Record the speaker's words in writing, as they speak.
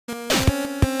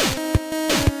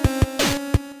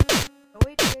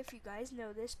if you guys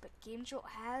know this, but gamejolt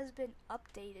has been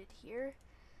updated here.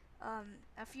 A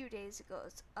few days ago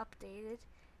it's updated.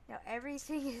 Now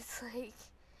everything is like,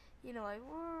 like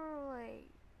we're like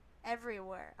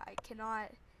everywhere. I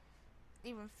cannot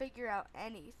even figure out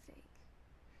anything.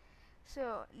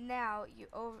 So now you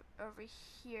over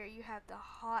here you have the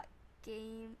hot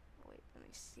game. Wait, let me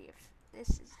see if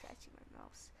this is catching my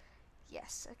mouse.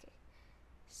 Yes, okay.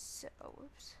 So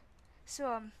whoops.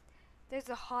 So there's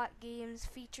the hot games,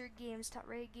 featured games, top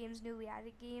rated games, newly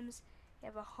added games. You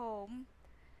have a home,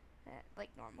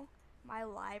 like normal. My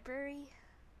library,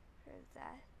 there's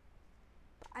that.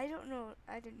 But I don't know.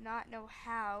 I did not know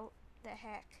how the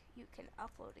heck you can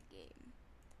upload a game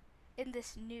in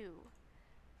this new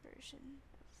version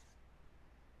of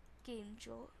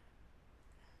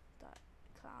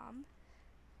gamejolt.com.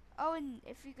 Oh, and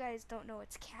if you guys don't know,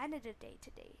 it's Canada Day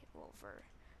today. Well, for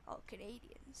all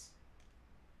Canadians.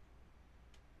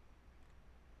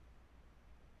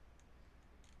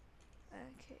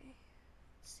 Okay,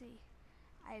 let's see.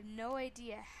 I have no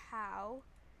idea how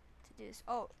to do this.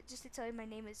 Oh, just to tell you, my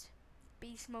name is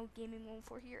Beast Mode Gaming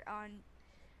 14 here on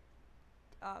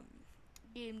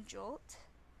Game Jolt.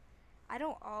 I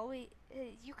don't always.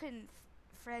 You can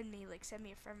friend me, like send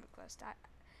me a friend request.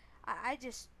 I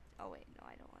just. Oh wait, no,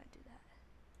 I don't want to do that.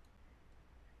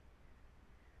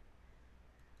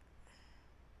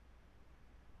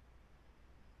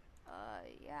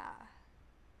 Yeah.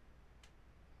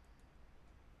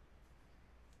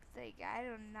 Like I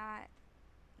do not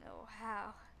know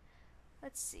how.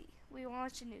 Let's see. We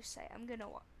launched a new site. I'm gonna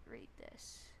read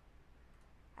this.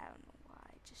 I don't know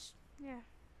why. Just yeah.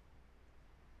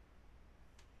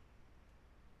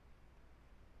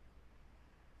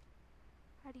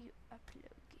 How do you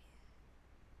upload game?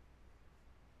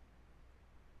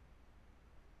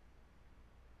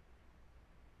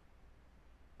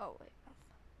 Oh wait.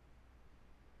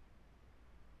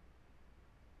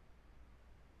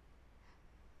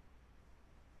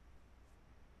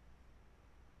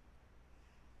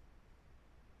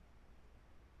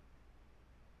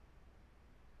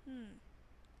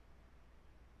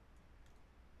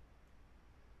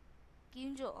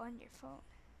 Gamejolt on your phone.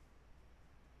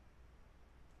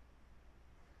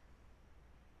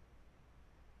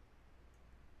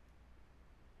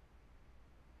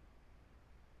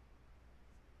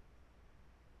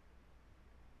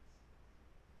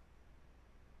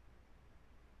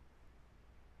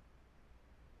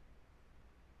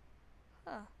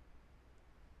 Huh.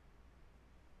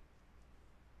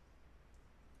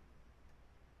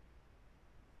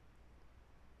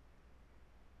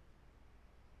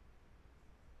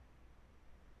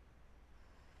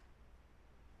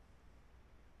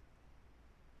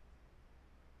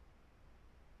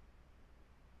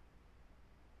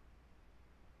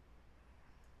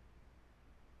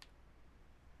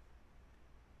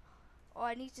 Oh,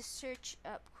 I need to search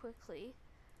up quickly.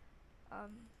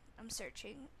 I'm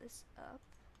searching this up.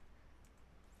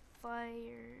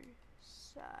 Fireside.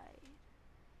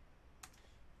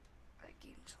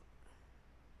 Games.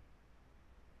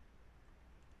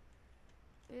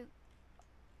 It's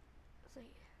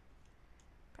like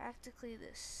practically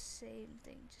the same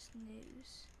thing, just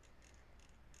news.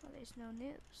 Oh, there's no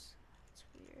news. That's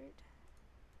weird.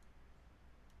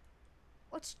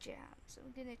 What's jams?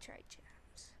 I'm gonna try jams.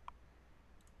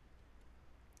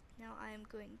 Now I'm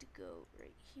going to go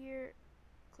right here,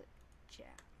 click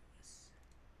jams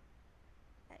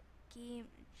at game.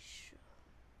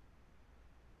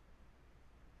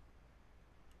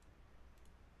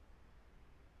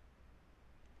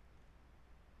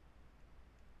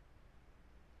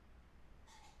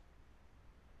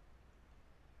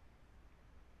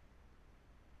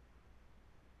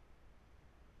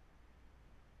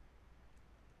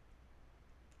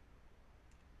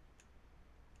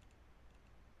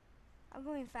 I'm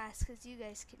going fast because you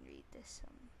guys can read this.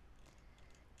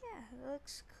 Yeah, it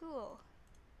looks cool.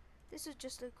 This is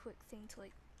just a quick thing to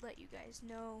like let you guys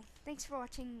know. Thanks for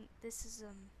watching. This is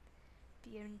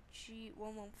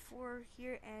BMG114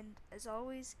 here, and as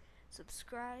always,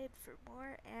 subscribe for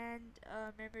more, and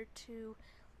remember to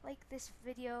like this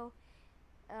video.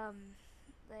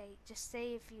 Like just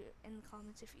say if you in the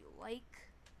comments if you like,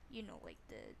 like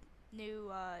the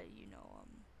new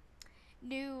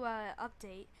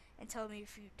update, and tell me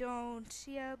if you don't.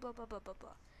 Yeah, blah blah blah blah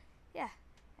blah. Yeah,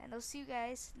 and I'll see you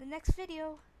guys in the next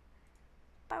video.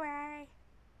 Bye bye.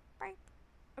 Bye.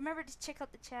 Remember to check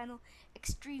out the channel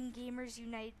Extreme Gamers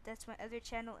Unite. That's my other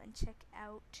channel, and check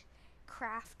out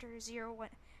Crafter01.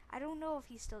 I don't know if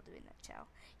he's still doing that channel.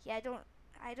 Yeah,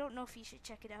 I don't know if you should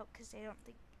check it out because I don't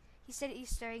think he said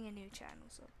he's starting a new channel.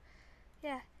 So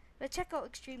yeah, but check out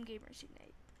Extreme Gamers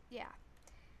Unite. Yeah.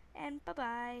 and bye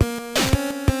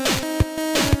bye.